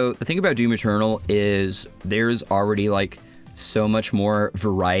 so the thing about Doom Eternal is there's already like so much more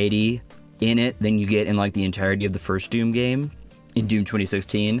variety in it than you get in like the entirety of the first Doom game in Doom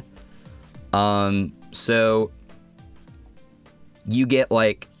 2016. So you get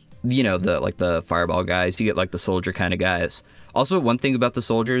like, you know, the fireball guys, you get like the soldier kind of guys. Also, one thing about the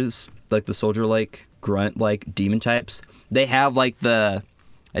soldiers, like the soldier like grunt like demon types, they have like I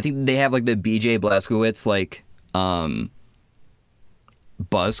think they have like the BJ Blazkowicz like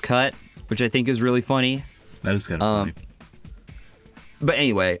buzz cut, which I think is really funny. That is kind of funny. But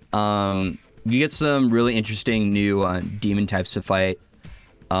anyway, you get some really interesting new demon types to fight.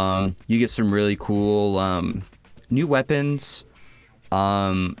 You get some really cool new weapons.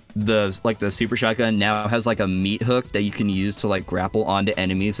 The super shotgun now has like a meat hook that you can use to like grapple onto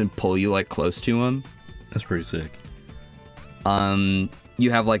enemies and pull you like close to them. That's pretty sick. You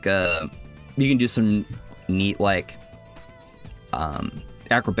have like you can do some neat like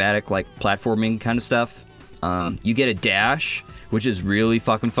acrobatic like platforming kind of stuff. You get a dash, which is really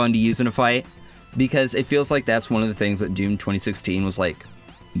fucking fun to use in a fight because it feels like that's one of the things that Doom 2016 was like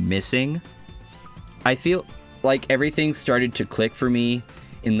missing. I feel like everything started to click for me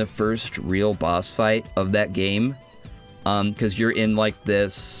in the first real boss fight of that game, because you're in like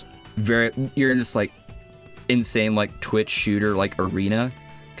this like insane like Twitch shooter like arena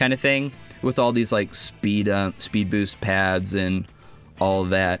kind of thing with all these like speed boost pads and all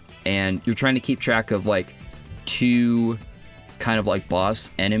of that, and you're trying to keep track of like two kind of like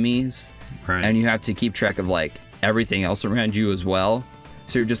boss enemies, Right. and you have to keep track of like everything else around you as well.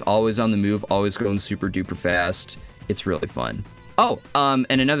 So you're just always on the move, always going super duper fast. It's really fun. Oh, and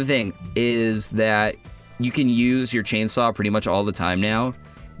another thing is that you can use your chainsaw pretty much all the time now,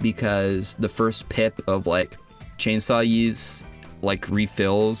 because the first pip of like chainsaw use like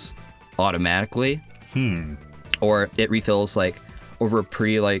refills automatically. Or it refills like over a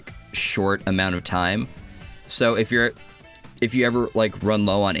pretty like short amount of time. So if you ever like run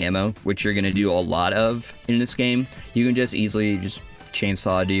low on ammo, which you're gonna do a lot of in this game, you can just easily just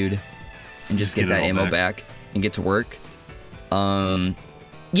chainsaw a dude and just get that ammo back and get to work.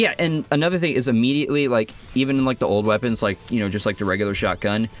 Yeah, and another thing is immediately, like, even in like the old weapons, like, you know, just like the regular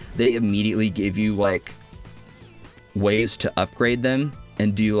shotgun, they immediately give you like ways to upgrade them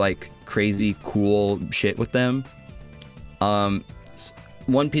and do like crazy cool shit with them.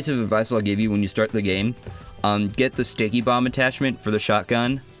 One piece of advice I'll give you when you start the game, get the sticky bomb attachment for the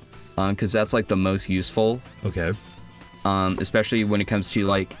shotgun, because that's like the most useful. Okay. Especially when it comes to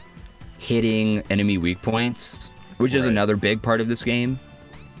like hitting enemy weak points, which is another big part of this game.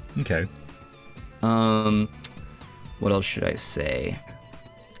 Okay. What else should I say?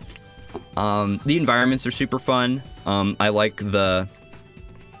 The environments are super fun. I like that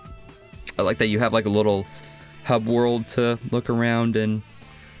you have like a little hub world to look around, and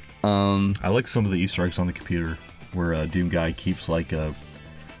I like some of the Easter eggs on the computer where Doom Guy keeps like a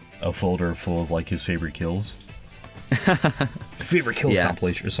folder full of like his favorite kills. Favorite kills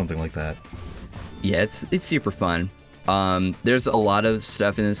compilation or something like that. Yeah, it's super fun. There's a lot of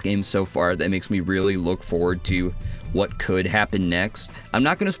stuff in this game so far that makes me really look forward to what could happen next. I'm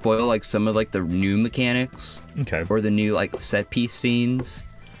not gonna spoil like some of like the new mechanics, or the new like set piece scenes,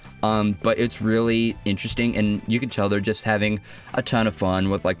 but it's really interesting, and you can tell they're just having a ton of fun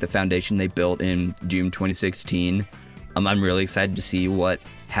with like the foundation they built in Doom 2016. I'm really excited to see what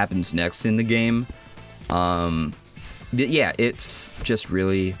happens next in the game. But yeah, it's just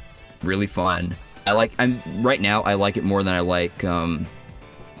really, really fun. Right now I like it more than I like Doom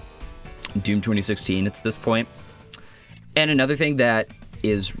 2016 at this point. And another thing that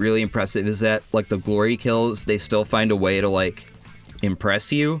is really impressive is that like the glory kills, they still find a way to like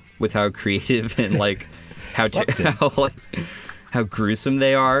impress you with how creative and like how gruesome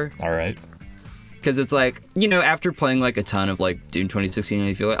they are. All right. Because it's like, you know, after playing like a ton of like Doom 2016,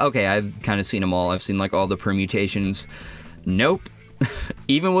 you feel like, okay, I've kind of seen them all. I've seen like all the permutations. Nope.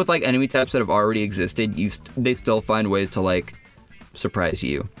 Even with like enemy types that have already existed, they still find ways to like surprise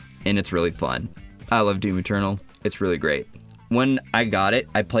you, and it's really fun. I love Doom Eternal. It's really great. When I got it,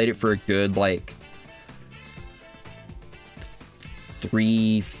 I played it for a good like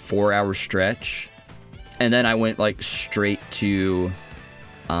 3-4 hour stretch, and then I went like straight to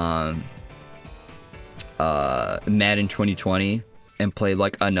Madden 2020 and played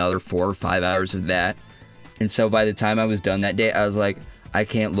like another 4 or 5 hours of that. And so by the time I was done that day, I was like, I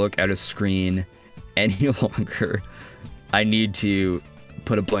can't look at a screen any longer. I need to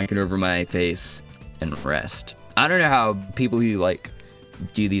put a blanket over my face and rest. I don't know how people who like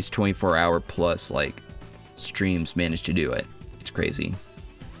do these 24-hour plus like streams manage to do it. It's crazy.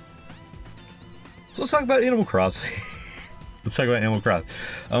 So let's talk about Animal Crossing. At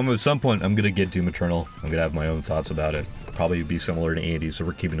some point, I'm going to get Doom Eternal. I'm going to have my own thoughts about it. Probably be similar to Andy, so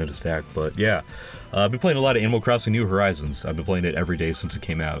we're keeping it a stack. But yeah, I've been playing a lot of Animal Crossing New Horizons. I've been playing it every day since it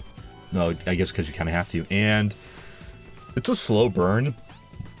came out. No, I guess because you kind of have to. And it's a slow burn,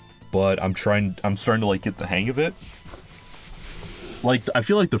 but I'm starting to like get the hang of it. Like, I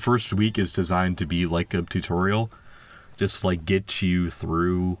feel like the first week is designed to be like a tutorial. Just like get you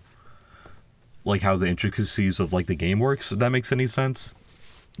through like how the intricacies of like the game works, if that makes any sense.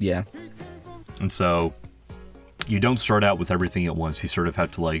 Yeah. And so you don't start out with everything at once. You sort of have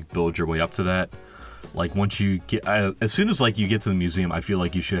to like build your way up to that. Like once you get, as soon as like you get to the museum, I feel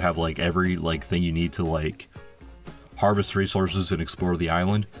like you should have like every like thing you need to like harvest resources and explore the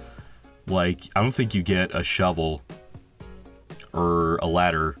island. Like I don't think you get a shovel or a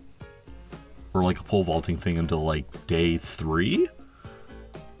ladder or like a pole vaulting thing until like day 3.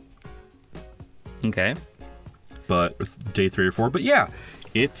 Okay. But day 3 or 4. But yeah,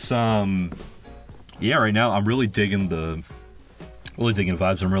 it's yeah, right now I'm really digging the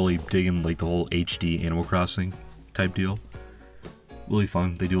vibes. I'm really digging like the whole HD Animal Crossing type deal. Really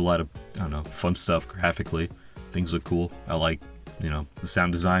fun. They do a lot of, I don't know, fun stuff graphically. Things look cool. I like, you know, the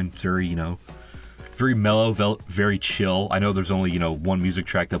sound design. It's very, you know, very mellow, very chill. I know there's only, you know, one music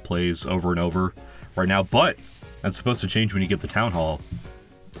track that plays over and over right now, but that's supposed to change when you get the town hall,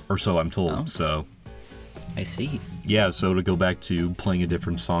 or so I'm told. Oh. So I see. Yeah, so to go back to playing a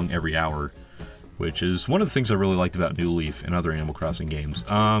different song every hour, which is one of the things I really liked about New Leaf and other Animal Crossing games.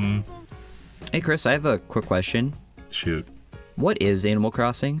 Hey Chris, I have a quick question. Shoot. What is Animal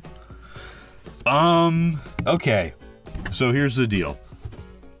Crossing? Okay. So here's the deal.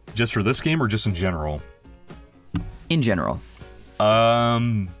 Just for this game or just in general? In general.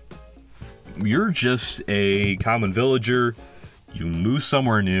 You're just a common villager you move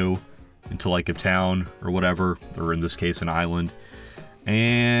somewhere new into like a town or whatever, or in this case, an island,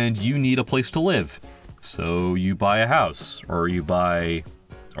 and you need a place to live. So you buy a house, or you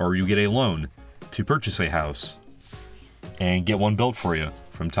get a loan to purchase a house and get one built for you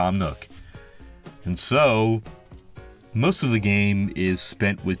from Tom Nook. And so most of the game is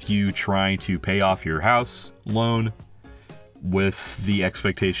spent with you trying to pay off your house loan with the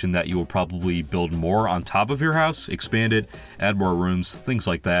expectation that you will probably build more on top of your house, expand it, add more rooms, things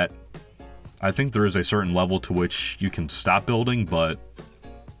like that. I think there is a certain level to which you can stop building, but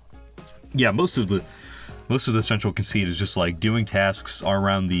yeah, most of the central conceit is just like doing tasks all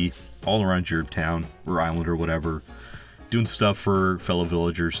around your town or island or whatever, doing stuff for fellow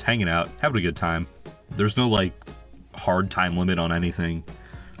villagers, hanging out, having a good time. There's no like hard time limit on anything.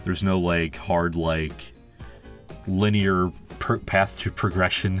 There's no like hard like linear path to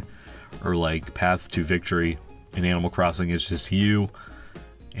progression or like path to victory in Animal Crossing. It's just you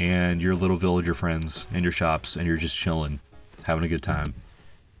and your little villager friends and your shops, and you're just chilling, having a good time.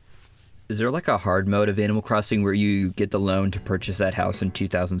 Is there like a hard mode of Animal Crossing where you get the loan to purchase that house in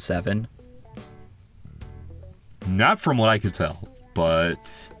 2007? Not from what I could tell,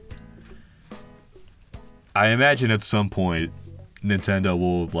 but I imagine at some point Nintendo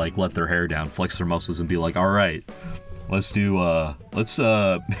will like let their hair down, flex their muscles, and be like, "All right, let's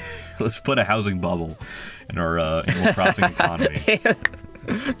let's put a housing bubble in our Animal Crossing economy."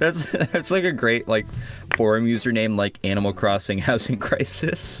 That's like a great like forum username, like Animal Crossing Housing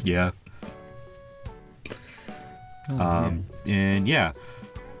Crisis. Yeah. And yeah,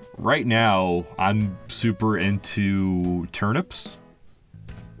 right now I'm super into turnips.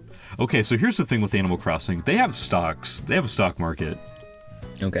 Okay, so here's the thing with Animal Crossing. They have stocks. They have a stock market.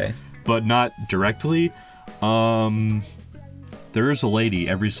 Okay. But not directly. There is a lady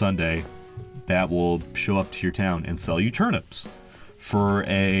every Sunday that will show up to your town and sell you turnips for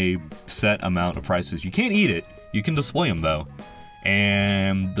a set amount of prices. You can't eat it. You can display them, though.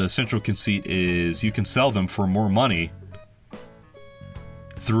 And the central conceit is you can sell them for more money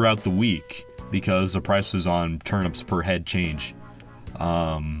throughout the week because the prices on turnips per head change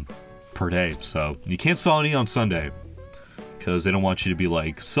per day. So you can't sell any on Sunday because they don't want you to be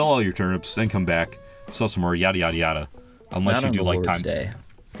like, sell all your turnips, then come back, sell some more, yada, yada, yada. Unless you do like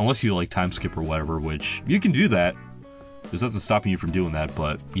unless you like time skip or whatever, which you can do that. There's nothing stopping you from doing that,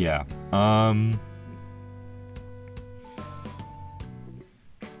 but yeah.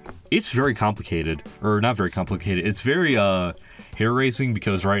 It's very complicated, or not very complicated. It's very hair-raising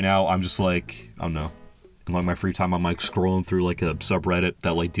because right now I'm just like, I don't know, in like my free time I'm like scrolling through like a subreddit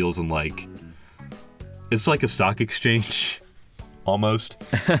that like deals in like, it's like a stock exchange almost,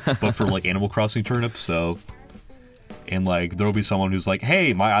 but for like Animal Crossing turnips. So, and like there'll be someone who's like,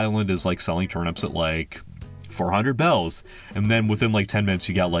 hey, my island is like selling turnips at like 400 bells, and then within like 10 minutes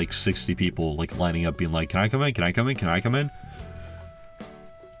you got like 60 people like lining up being like, can I come in? Can I come in? Can I come in?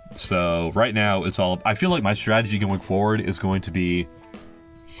 So right now it's all, I feel like my strategy going forward is going to be,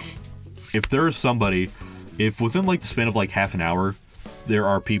 if there's somebody, if within like the span of like half an hour there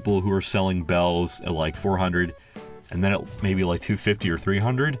are people who are selling bells at like 400 and then at maybe like 250 or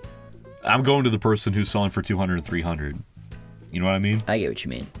 300, I'm going to the person who's selling for 200 and 300. You know what I mean? I get what you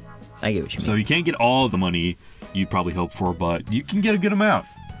mean. So you can't get all of the money you probably hope for, but you can get a good amount.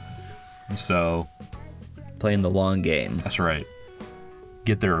 So playing the long game. That's right.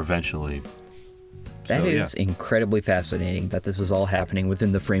 Get there eventually. That is incredibly fascinating that this is all happening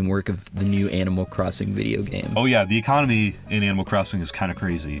within the framework of the new Animal Crossing video game. Oh yeah, the economy in Animal Crossing is kind of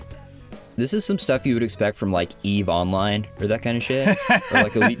crazy. This is some stuff you would expect from like EVE Online or that kind of shit, or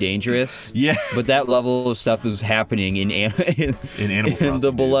like Elite Dangerous. Yeah. But that level of stuff is happening in Animal Crossing, in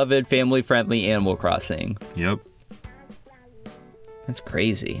the beloved family-friendly Animal Crossing. Yep. That's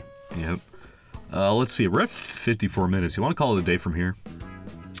crazy. Yep. Let's see. We're at 54 minutes. You want to call it a day from here?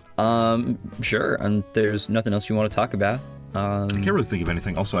 Sure. And there's nothing else you want to talk about. I can't really think of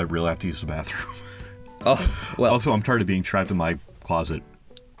anything. Also, I really have to use the bathroom. Oh, well. Also, I'm tired of being trapped in my closet.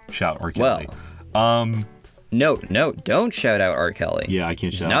 Shout R. Kelly. Well, no, don't shout out R. Kelly. Yeah, I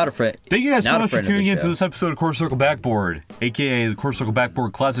can't shout. Not a friend. Thank you guys so much for tuning in to this episode of Quarter Circle Backboard, aka the Quarter Circle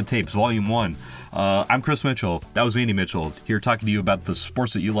Backboard Closet Tapes, Volume 1. I'm Chris Mitchell. That was Andy Mitchell, here talking to you about the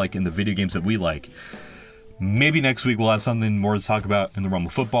sports that you like and the video games that we like. Maybe next week we'll have something more to talk about in the realm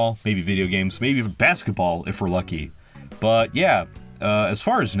of football, maybe video games, maybe even basketball if we're lucky. But yeah, as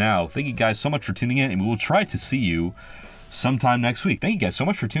far as now, thank you guys so much for tuning in, and we will try to see you sometime next week. Thank you guys so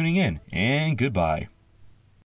much for tuning in, and goodbye.